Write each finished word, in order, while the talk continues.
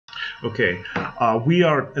Okay, we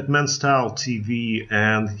are at MenStyle TV,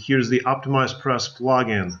 and here's the OptimizePress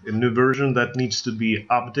plugin, a new version that needs to be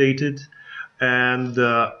updated. And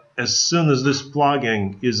as soon as this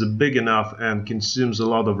plugin is big enough and consumes a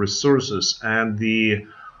lot of resources, and the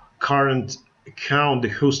current account, the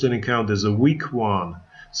hosting account, is a weak one,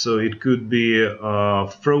 so it could be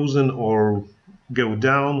frozen or go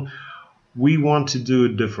down, we want to do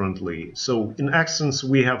it differently. So in essence,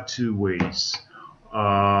 we have two ways.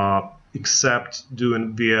 Except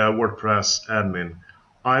doing via WordPress admin,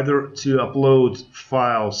 either to upload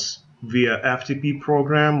files via FTP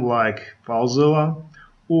program like FileZilla,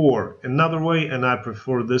 or another way, and I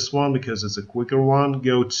prefer this one because it's a quicker one,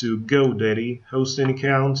 go to GoDaddy hosting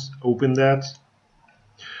account, open that,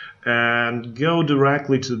 and go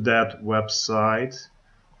directly to that website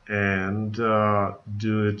and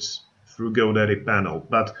do it through GoDaddy panel.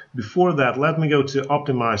 But before that, let me go to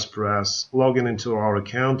OptimizePress, log in into our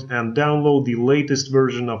account, and download the latest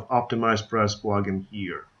version of OptimizePress plugin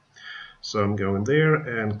here. So I'm going there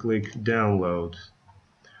and click download.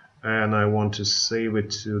 And I want to save it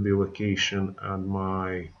to the location on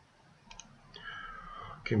my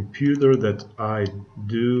computer that I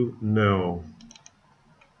do know.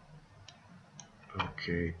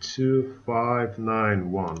 Okay,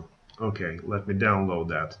 2591. Okay, let me download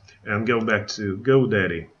that and go back to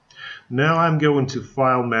GoDaddy. Now I'm going to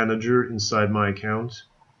File Manager inside my account,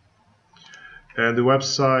 and the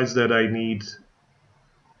websites that I need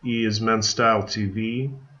is MenStyle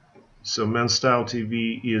TV. So MenStyle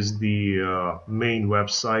TV is the main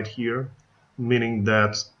website here, meaning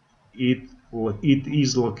that it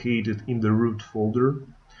is located in the root folder.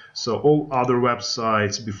 So all other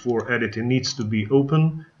websites before editing needs to be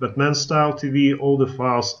open, but MenStyle TV, all the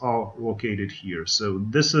files are located here. So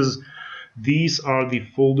these are the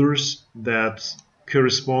folders that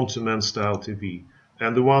correspond to MenStyle TV.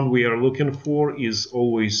 And the one we are looking for is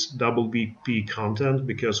always WP content,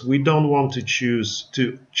 because we don't want to choose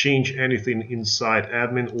to change anything inside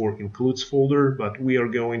admin or includes folder, but we are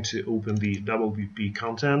going to open the WP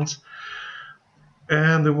content.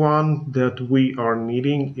 And the one that we are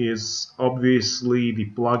needing is obviously the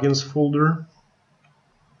plugins folder.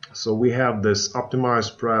 So we have this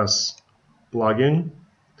OptimizePress plugin.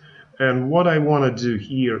 And what I want to do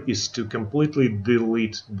here is to completely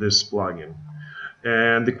delete this plugin.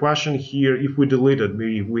 And the question here, if we delete it,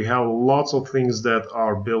 we have lots of things that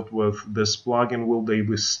are built with this plugin. Will they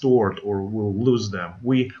be stored or will lose them?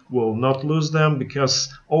 We will not lose them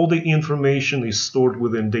because all the information is stored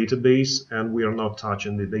within database, and we are not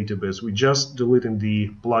touching the database. We're just deleting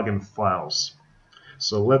the plugin files.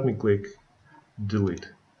 So let me click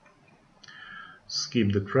delete.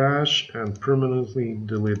 Skip the trash and permanently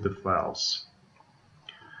delete the files.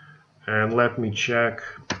 And let me check.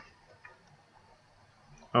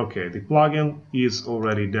 Okay, the plugin is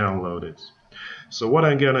already downloaded. So what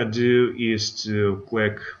I'm gonna do is to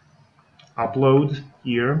click upload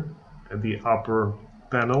here at the upper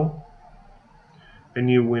panel. A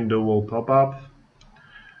new window will pop up,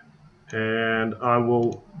 and I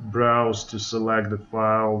will browse to select the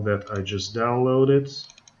file that I just downloaded.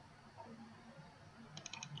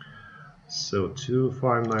 So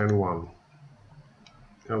 2591.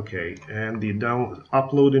 Okay, and the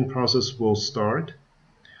uploading process will start.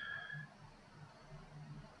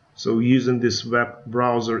 So using this web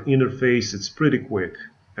browser interface, it's pretty quick.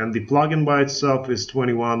 And the plugin by itself is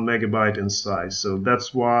 21 megabyte in size. So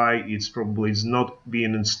that's why it's probably not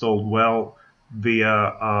being installed well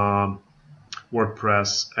via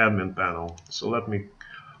WordPress admin panel. So let me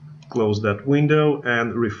close that window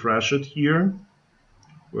and refresh it here.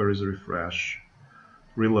 Where is refresh?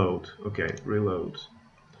 Reload. Okay, reload.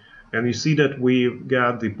 And you see that we've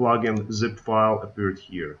got the plugin zip file appeared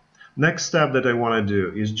here. Next step that I want to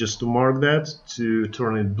do is just to mark that, to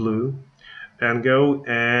turn it blue, and go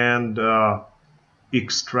and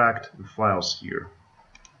extract the files here.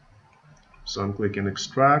 So I'm clicking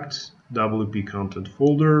extract, WP content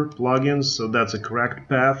folder, plugins, so that's a correct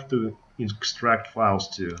path to extract files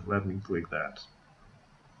to. Let me click that.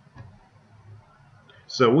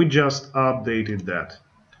 So we just updated that.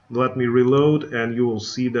 Let me reload, and you will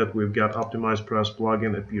see that we've got OptimizePress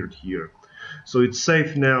plugin appeared here. So it's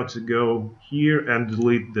safe now to go here and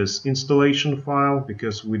delete this installation file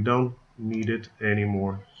because we don't need it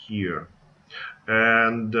anymore here.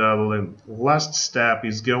 And the last step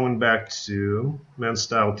is going back to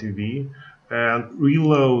MenStyle TV and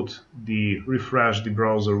refresh the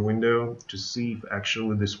browser window to see if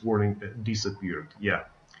actually this warning disappeared. Yeah,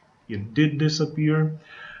 it did disappear,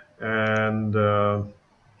 and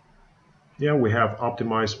yeah, we have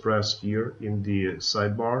OptimizePress here in the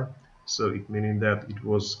sidebar. So it meaning that it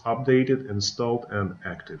was updated, installed, and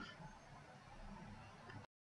active.